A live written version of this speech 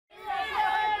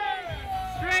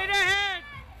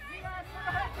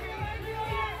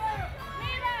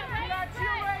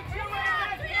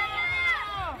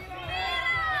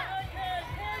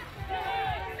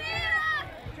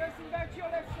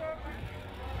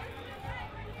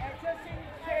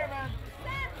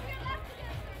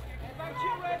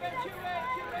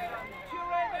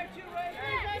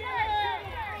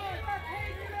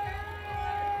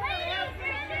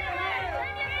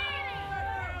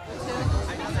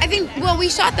think, well, we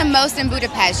shot the most in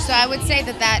Budapest, so I would say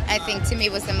that I think to me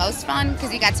was the most fun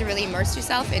because you got to really immerse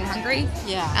yourself in Hungary.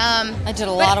 Yeah. I did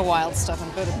a lot of wild stuff in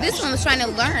Budapest. This one was trying to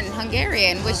learn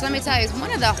Hungarian, which let me tell you is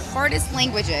one of the hardest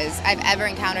languages I've ever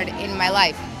encountered in my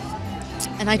life.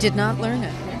 And I did not learn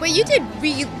it. But you did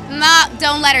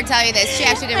don't let her tell you this. She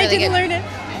actually did really good. I didn't learn it.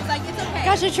 It's like, it's okay.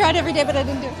 Gosh, I tried every day, but I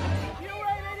didn't do it.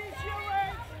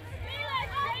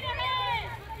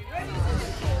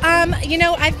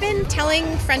 I've been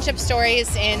telling friendship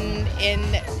stories in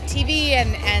TV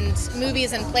and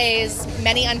movies and plays,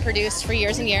 many unproduced, for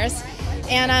years and years.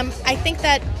 And I think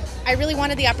that I really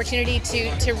wanted the opportunity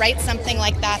to write something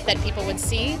like that people would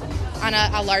see on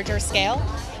a larger scale.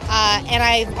 And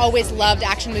I've always loved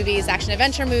action movies,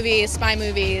 action-adventure movies, spy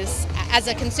movies, as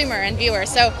a consumer and viewer.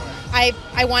 So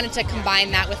I wanted to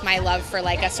combine that with my love for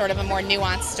like a sort of a more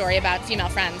nuanced story about female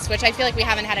friends, which I feel like we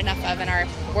haven't had enough of in our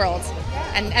world.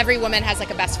 And every woman has like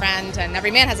a best friend, and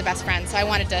every man has a best friend. So I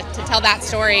wanted to tell that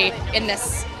story in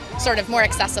this sort of more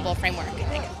accessible framework, I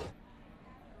think.